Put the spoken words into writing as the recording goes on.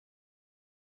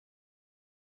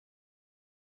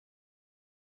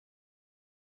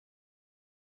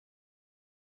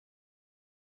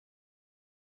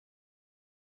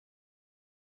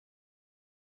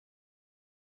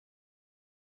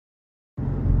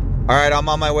All right, I'm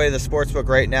on my way to the sportsbook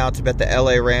right now to bet the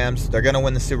LA Rams. They're going to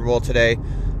win the Super Bowl today.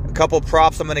 A couple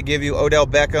props I'm going to give you. Odell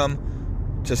Beckham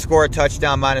to score a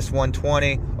touchdown,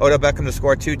 -120. Odell Beckham to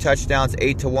score 2 touchdowns,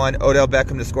 8-1. Odell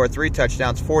Beckham to score 3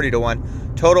 touchdowns, 40-1.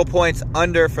 Total points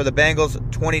under for the Bengals,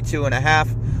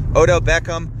 22.5. Odell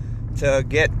Beckham to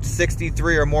get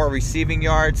 63 or more receiving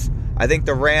yards. I think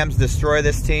the Rams destroy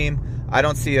this team. I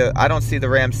don't see the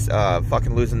Rams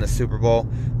fucking losing the Super Bowl.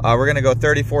 We're gonna go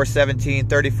 34-17,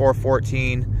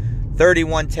 34-14,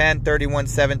 31-10,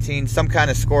 31-17, some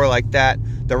kind of score like that.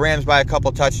 The Rams by a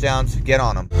couple touchdowns. Get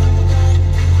on them.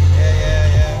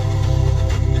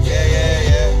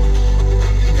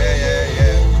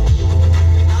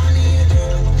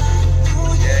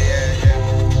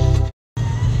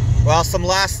 Well, some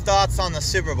last thoughts on the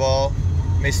Super Bowl.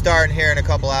 May start here in a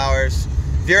couple hours.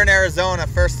 If you're in Arizona,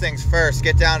 first things first,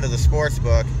 get down to the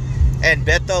sportsbook and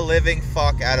bet the living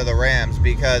fuck out of the Rams,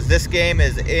 because this game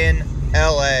is in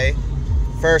LA.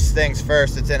 First things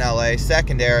first, it's in LA.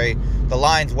 Secondary, the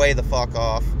line's way the fuck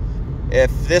off.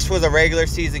 If this was a regular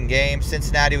season game,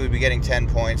 Cincinnati would be getting 10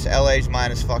 points. LA's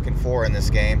 -4 in this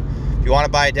game. If you want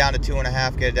to buy it down to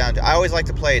 2.5, get it down to... I always like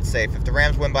to play it safe. If the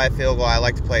Rams win by a field goal, I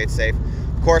like to play it safe.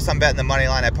 Of course, I'm betting the money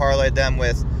line. I parlayed them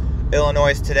with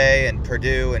Illinois today and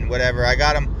Purdue and whatever. I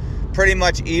got them pretty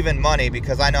much even money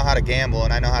because I know how to gamble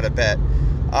and I know how to bet.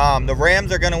 The Rams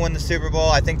are going to win the Super Bowl.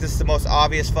 I think this is the most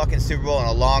obvious fucking Super Bowl in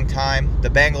a long time. The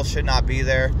Bengals should not be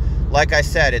there. Like I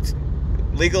said, it's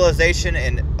legalization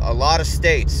in a lot of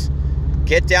states.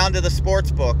 Get down to the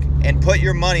sports book and put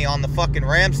your money on the fucking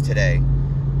Rams today.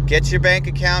 Get your bank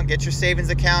account, get your savings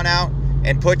account out,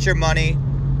 and put your money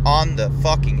on the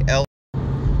fucking LA.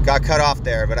 Got cut off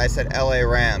there, but I said LA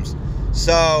Rams.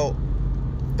 So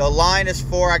the line is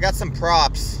 4. I got some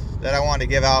props that I wanted to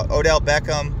give out. Odell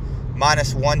Beckham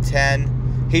 -110.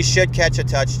 He should catch a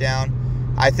touchdown.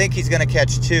 I think he's going to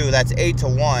catch 2. That's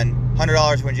 8-1.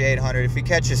 $100 wins you $800. If he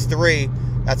catches 3,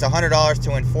 that's $100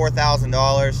 to win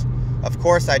 $4,000. Of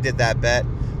course I did that bet.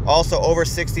 Also over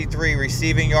 63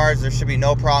 receiving yards. There should be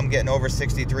no problem getting over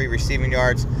 63 receiving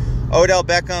yards. Odell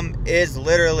Beckham is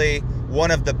literally one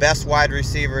of the best wide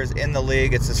receivers in the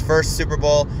league. It's his first Super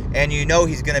Bowl, and you know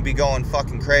he's going to be going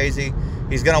fucking crazy.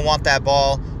 He's going to want that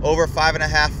ball. Over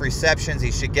 5.5 receptions,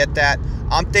 he should get that.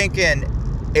 I'm thinking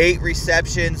 8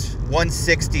 receptions,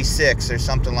 166 or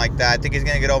something like that. I think he's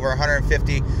going to get over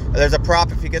 150. There's a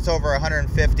prop if he gets over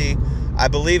 150. I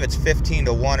believe it's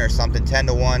 15-1 or something,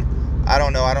 10-1. I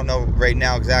don't know right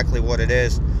now exactly what it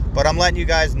is, but I'm letting you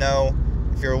guys know.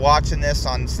 If you're watching this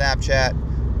on Snapchat,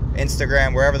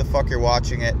 Instagram, wherever the fuck you're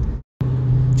watching it,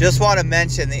 just want to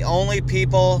mention the only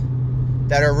people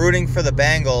that are rooting for the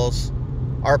Bengals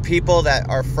are people that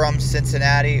are from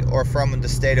Cincinnati or from the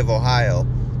state of Ohio.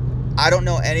 I don't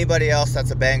know anybody else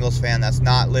that's a Bengals fan that's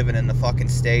not living in the fucking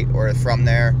state or from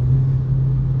there.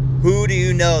 Who do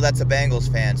you know that's a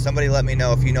Bengals fan? Somebody let me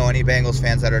know if you know any Bengals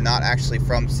fans that are not actually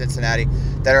from Cincinnati,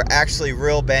 that are actually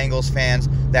real Bengals fans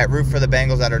that root for the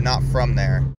Bengals that are not from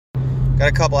there. Got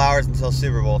a couple hours until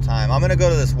Super Bowl time. I'm going to go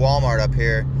to this Walmart up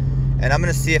here, and I'm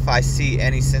going to see if I see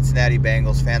any Cincinnati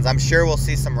Bengals fans. I'm sure we'll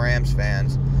see some Rams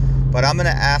fans, but I'm going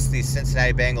to ask these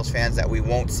Cincinnati Bengals fans that we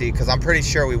won't see, because I'm pretty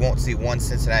sure we won't see one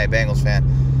Cincinnati Bengals fan.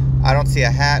 I don't see a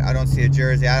hat. I don't see a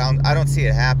jersey. I don't see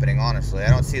it happening, honestly.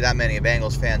 I don't see that many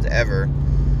Bengals fans ever.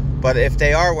 But if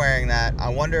they are wearing that, I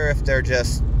wonder if they're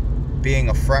just being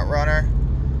a front runner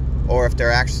or if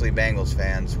they're actually Bengals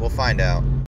fans. We'll find out.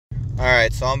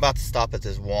 Alright, so I'm about to stop at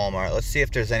this Walmart. Let's see if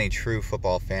there's any true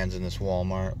football fans in this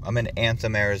Walmart. I'm in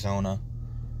Anthem, Arizona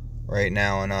right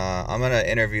now, and I'm going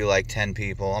to interview like 10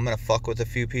 people. I'm going to fuck with a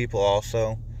few people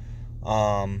also.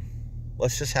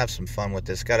 Let's just have some fun with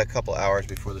this. Got a couple hours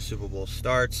before the Super Bowl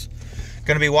starts.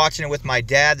 Going to be watching it with my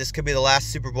dad. This could be the last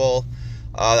Super Bowl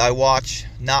I watch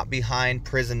not behind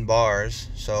prison bars,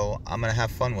 so I'm going to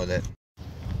have fun with it.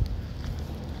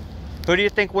 Who do you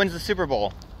think wins the Super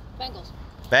Bowl? Bengals.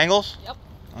 Bengals? Yep.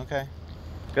 Okay.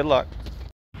 Good luck.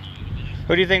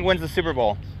 Who do you think wins the Super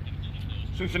Bowl?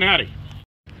 Cincinnati.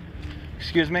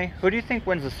 Excuse me? Who do you think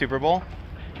wins the Super Bowl?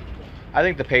 I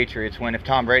think the Patriots win if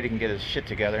Tom Brady can get his shit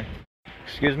together.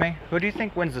 Excuse me? Who do you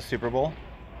think wins the Super Bowl?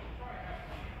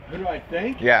 Who do I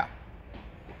think? Yeah.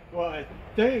 Well, I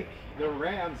think the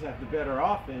Rams have the better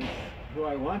offense. Who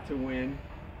I want to win.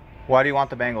 Why do you want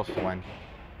the Bengals to win?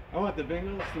 I want the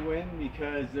Bengals to win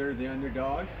because they're the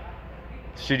underdog.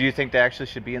 Do you think they actually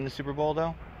should be in the Super Bowl,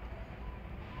 though?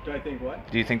 Do I think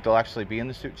what? Do you think they'll actually be in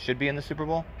the should be in the Super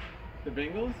Bowl? The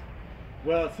Bengals?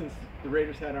 Well, since the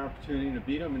Raiders had an opportunity to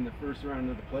beat them in the first round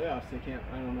of the playoffs, they can't.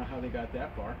 I don't know how they got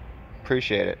that far.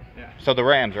 Appreciate it. Yeah. So the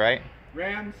Rams, right?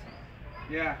 Rams?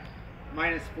 Yeah.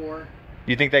 -4.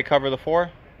 You think they cover the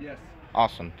 4? Yes.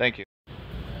 Awesome. Thank you.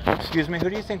 Excuse me. Who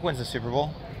do you think wins the Super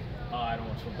Bowl? I don't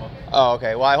watch football. Oh,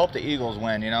 okay. Well, I hope the Eagles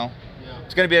win, you know? Yeah.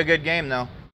 It's going to be a good game, though.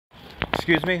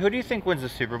 Excuse me. Who do you think wins the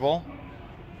Super Bowl?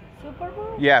 Super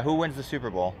Bowl? Yeah, who wins the Super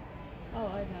Bowl? Oh,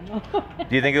 I don't know.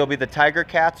 Do you think it'll be the Tiger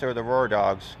Cats or the Roar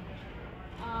Dogs?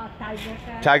 Tiger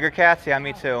Cat. Tiger Cats? Yeah,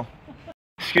 me too.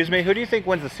 Excuse me. Who do you think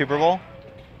wins the Super Bowl?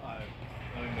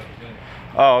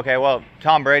 Oh, okay. Well,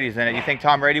 Tom Brady's in it. You think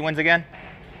Tom Brady wins again?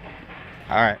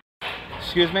 All right.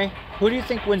 Excuse me. Who do you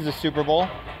think wins the Super Bowl?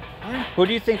 Huh? Who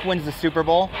do you think wins the Super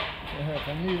Bowl? If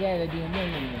I knew that, I'd be a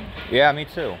millionaire. Yeah, me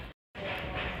too.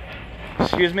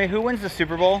 Excuse me. Who wins the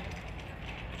Super Bowl?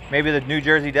 Maybe the New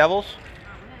Jersey Devils?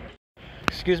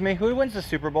 Excuse me. Who wins the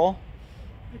Super Bowl?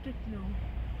 I didn't know.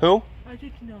 Who? I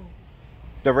didn't know.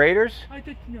 The Raiders? I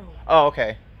didn't know. Oh,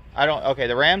 okay. Okay,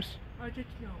 the Rams? I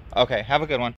didn't know. Okay, have a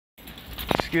good one.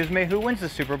 Excuse me. Who wins the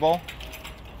Super Bowl?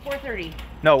 4:30.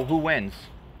 No, who wins?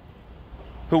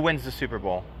 Who wins the Super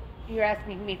Bowl? You're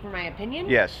asking me for my opinion?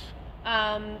 Yes.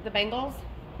 The Bengals.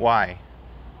 Why?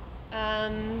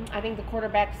 I think the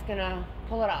quarterback's gonna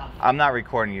pull it off. I'm not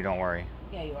recording you, don't worry.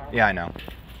 Yeah, you are. Yeah, I know.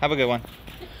 Have a good one.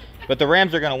 But the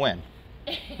Rams are going to win.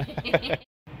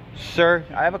 Sir,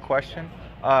 I have a question.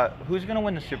 Who's going to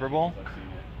win the Super Bowl?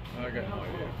 I got no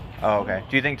idea. Oh, okay.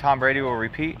 Do you think Tom Brady will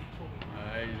repeat?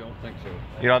 I don't think so.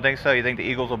 You don't think so? You think the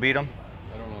Eagles will beat him?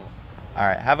 I don't know. All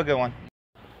right, have a good one.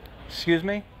 Excuse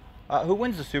me? Who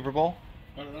wins the Super Bowl?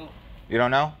 I don't know. You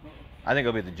don't know? I think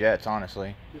it'll be the Jets,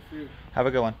 honestly. Good for you. Have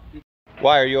a good one.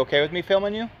 Why, are you okay with me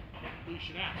filming you? You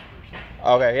should ask first.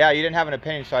 Okay, yeah, you didn't have an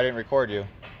opinion, so I didn't record you.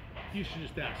 You should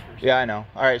just ask first. Yeah, I know.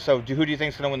 All right, so who do you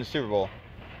think's going to win the Super Bowl?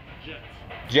 Jets.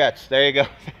 Jets, there you go.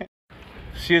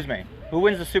 Excuse me. Who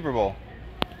wins the Super Bowl?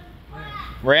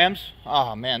 Rams?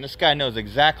 Oh man, this guy knows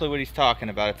exactly what he's talking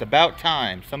about. It's about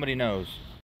time. Somebody knows.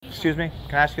 Excuse me,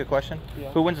 can I ask you a question? Yeah.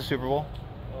 Who wins the Super Bowl?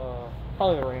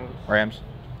 Probably the Rams. Rams.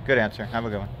 Good answer. Have a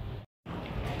good one.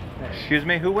 Excuse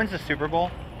me, who wins the Super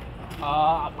Bowl?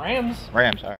 Rams.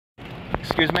 Rams, all right.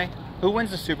 Excuse me, who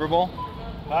wins the Super Bowl?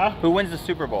 Huh? Who wins the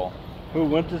Super Bowl? Who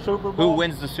went to Super Bowl? Who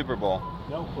wins the Super Bowl?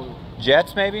 No clue.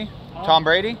 Jets, maybe? Tom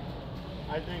Brady?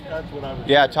 I think that's what I was.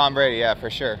 Yeah, Tom Brady, yeah,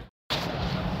 for sure.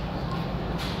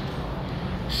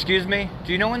 Excuse me,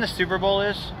 do you know when the Super Bowl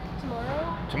is?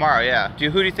 Tomorrow? Tomorrow, yeah. Who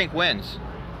do you think wins?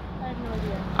 I have no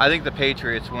idea. I think the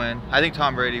Patriots win. I think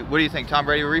Tom Brady. What do you think? Tom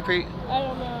Brady will repeat? I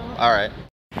don't know. All right.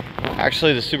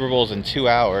 Actually, the Super Bowl is in 2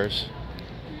 hours,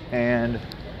 and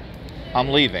I'm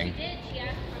leaving.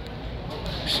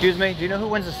 Excuse me, do you know who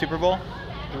wins the Super Bowl?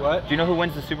 What? Do you know who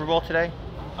wins the Super Bowl today?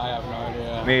 I have no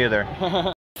idea. Me either.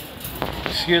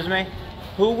 Excuse me,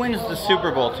 who wins the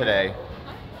Super Bowl today?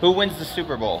 Who wins the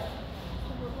Super Bowl?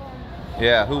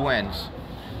 Yeah, who wins?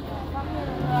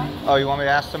 Oh, you want me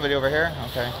to ask somebody over here?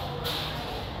 Okay.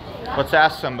 Let's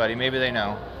ask somebody. Maybe they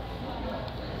know.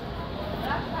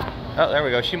 Oh, there we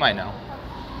go. She might know.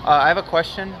 I have a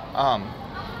question.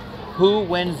 Who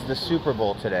wins the Super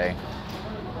Bowl today?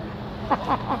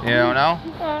 You don't know?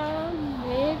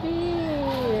 Maybe.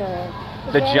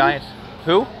 The Giants.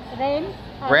 Who? Rams?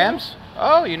 Rams?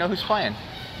 Oh, you know who's playing.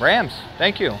 Rams.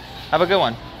 Thank you. Have a good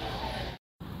one.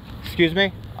 Excuse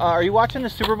me. Are you watching the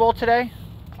Super Bowl today?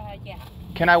 Yeah.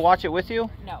 Can I watch it with you?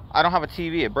 No. I don't have a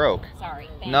TV. It broke. Sorry.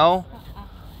 Thanks. No?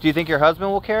 Do you think your husband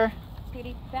will care?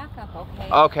 Sweetie, back up, okay?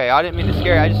 Okay, I didn't mean to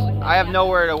scare you. I have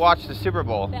nowhere to watch the Super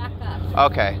Bowl. Back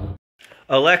up. Okay.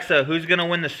 Alexa, who's going to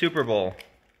win the Super Bowl?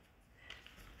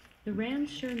 The Rams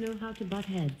sure know how to butt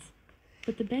heads,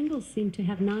 but the Bengals seem to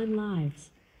have 9 lives.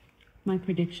 My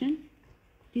prediction?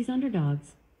 These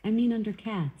underdogs, I mean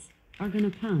undercats, are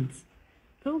gonna pounce.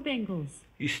 Go Bengals!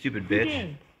 You stupid bitch.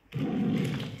 Yay.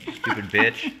 Stupid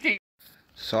bitch.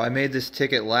 So I made this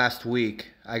ticket last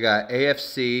week. I got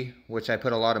AFC, which I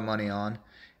put a lot of money on,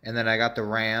 and then I got the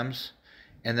Rams,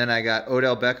 and then I got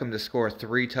Odell Beckham to score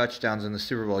 3 touchdowns in the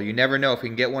Super Bowl. You never know if you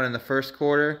can get one in the first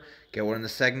quarter, get one in the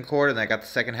second quarter, and I got the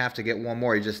second half to get one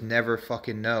more. You just never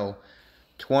fucking know.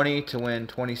 20 to win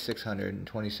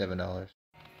 $2,627.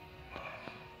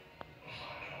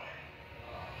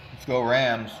 Let's go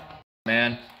Rams,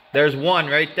 man. There's one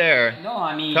right there. No,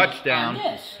 I mean Touchdown. on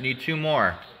this. Need 2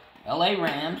 more. L.A.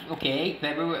 Rams, okay.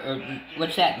 February,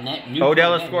 what's that?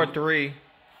 Odell has scored 3.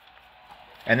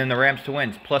 And then the Rams to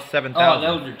win, plus 7,000.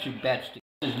 Oh, those are 2 bets.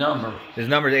 His number. His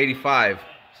number is 85.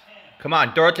 Come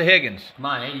on, throw it to Higgins. Come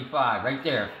on, 85, right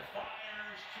there.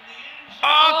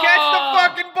 Oh, catch the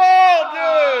fucking ball, dude!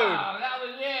 Oh, that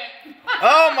was it.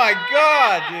 Oh my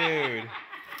god, dude.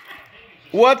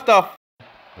 What the f?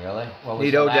 Really? What was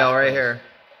Need the Odell last right place? here.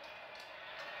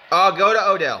 Oh, go to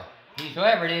Odell. He's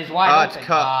whoever it is, wide Oh, open. it's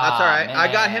Cup. That's all right. Man.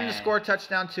 I got him to score a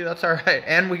touchdown too. That's all right.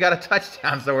 And we got a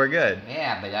touchdown, so we're good.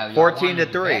 Yeah, but 14 to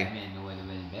 3. Batman would have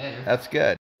been better. That's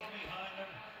good.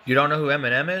 You don't know who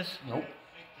Eminem is? Nope.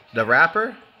 The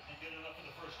rapper?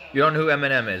 You don't know who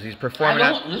Eminem is? He's I performing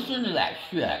don't listen to that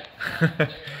shit.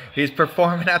 He's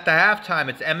performing at the halftime.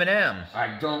 It's Eminem.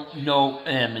 I don't know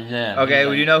Eminem. Okay,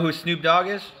 well, you know who Snoop Dogg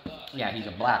is? Yeah, he's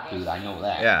a black dude. I know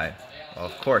that. Yeah. Well,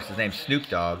 of course, his name's Snoop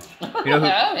Dogg. You know who?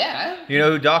 Yeah. You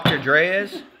know who Dr. Dre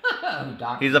is?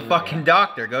 Dr. He's a Dre. fucking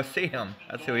doctor. Go see him.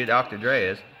 That's who Dr. Dre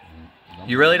is.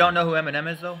 You really don't know who Eminem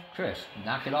is, though? Chris,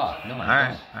 knock it off. No, I All right,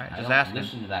 don't. all right, I just don't asking.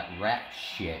 listen to that rap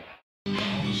shit.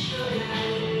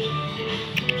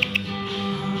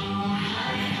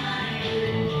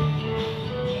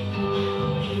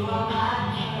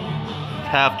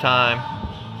 Halftime.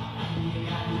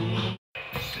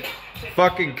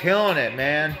 Fucking killing it,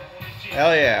 man.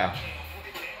 Hell yeah.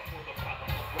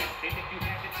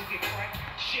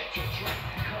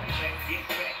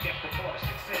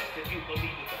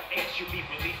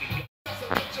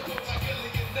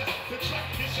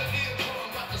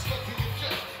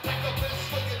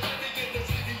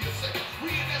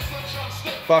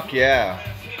 Fuck yeah.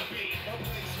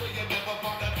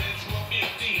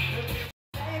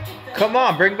 Come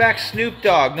on, bring back Snoop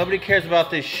Dogg. Nobody cares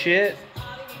about this shit.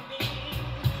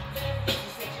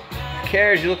 Who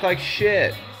cares? You look like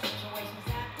shit.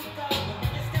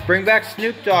 Bring back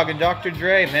Snoop Dogg and Dr.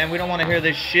 Dre, man. We don't want to hear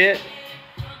this shit.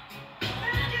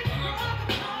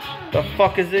 The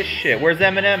fuck is this shit? Where's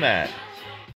Eminem at?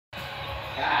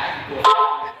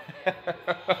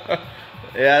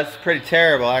 Yeah, it's pretty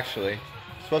terrible, actually.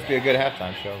 It's supposed to be a good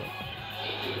halftime show.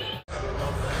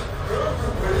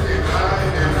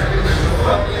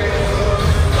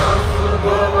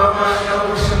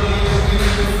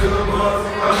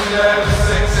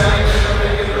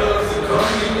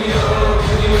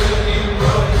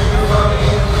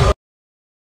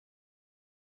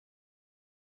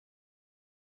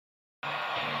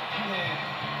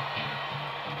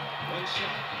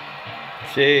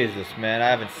 Jesus, man, I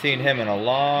haven't seen him in a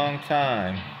long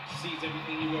time.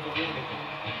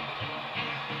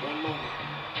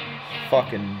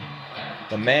 Fucking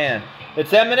the man.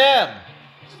 It's Eminem.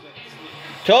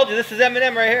 Told you, this is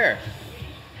Eminem right here.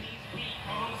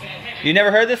 You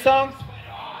never heard this song?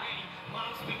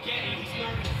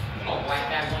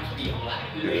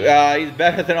 He's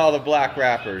better than all the black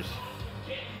rappers.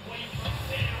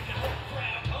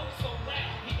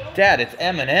 Dad, it's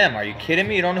Eminem. Are you kidding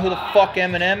me? You don't know who the fuck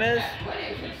Eminem is?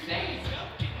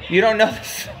 You don't know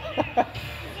this?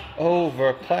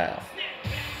 Over plow.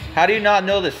 How do you not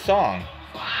know this song?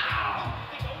 Wow.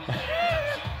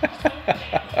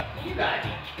 You gotta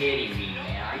be kidding me,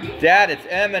 man. Are you? Dad, it's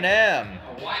Eminem.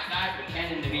 A white guy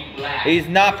pretending to be black. He's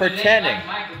not It was pretending. Like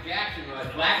Michael Jackson was a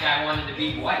black guy wanted to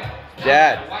be white. Now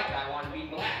Dad. a white guy wanted to be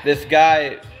black. This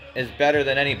guy is better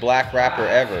than any black rapper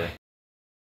ever.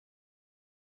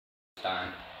 Darn.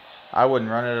 I wouldn't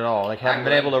run it at all. Like, haven't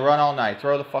been able to run all night.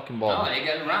 Throw the fucking ball. No, they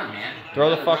gotta run, man. Throw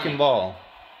the They gotta fucking run. ball.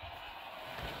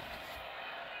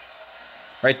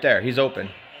 Right there. He's open.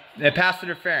 Pass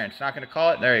interference. Not going to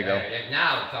call it? There you go.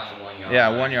 Now it's on the 1 yard.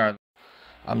 Yeah, 1 yard.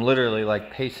 I'm literally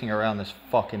like pacing around this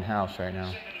fucking house right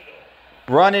now.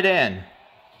 Run it in.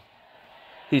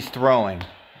 He's throwing.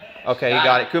 Okay, he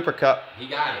got it. Cooper Cup. He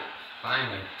got it.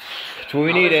 Finally. That's what we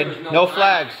I wish there needed. was No time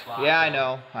flags. spot, Yeah, I though.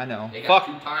 know. I know. They got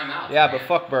Fuck. 2 timeouts. Yeah, man. but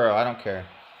fuck Burrow. I don't care.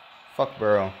 Fuck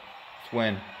Burrow. Let's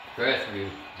win. Chris,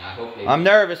 I hope they I'm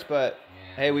nervous, but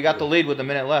Yeah. hey, we got the lead with a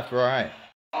minute left. We're all right.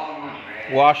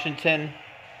 Washington.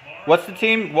 What's the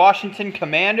team? Washington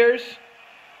Commanders?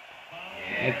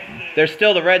 They're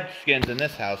still the Redskins in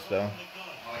this house, though.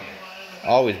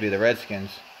 Always be the Redskins.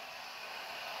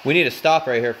 We need a stop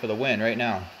right here for the win right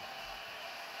now.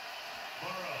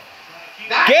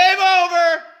 Game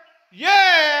over!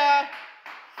 Yeah!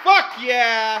 Fuck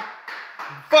yeah!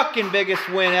 Fucking biggest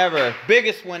win ever.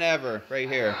 Biggest win ever right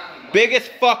here. Biggest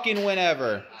fucking win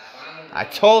ever. I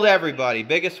told everybody,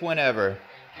 biggest win ever.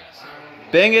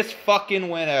 Biggest fucking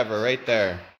win ever right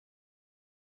there.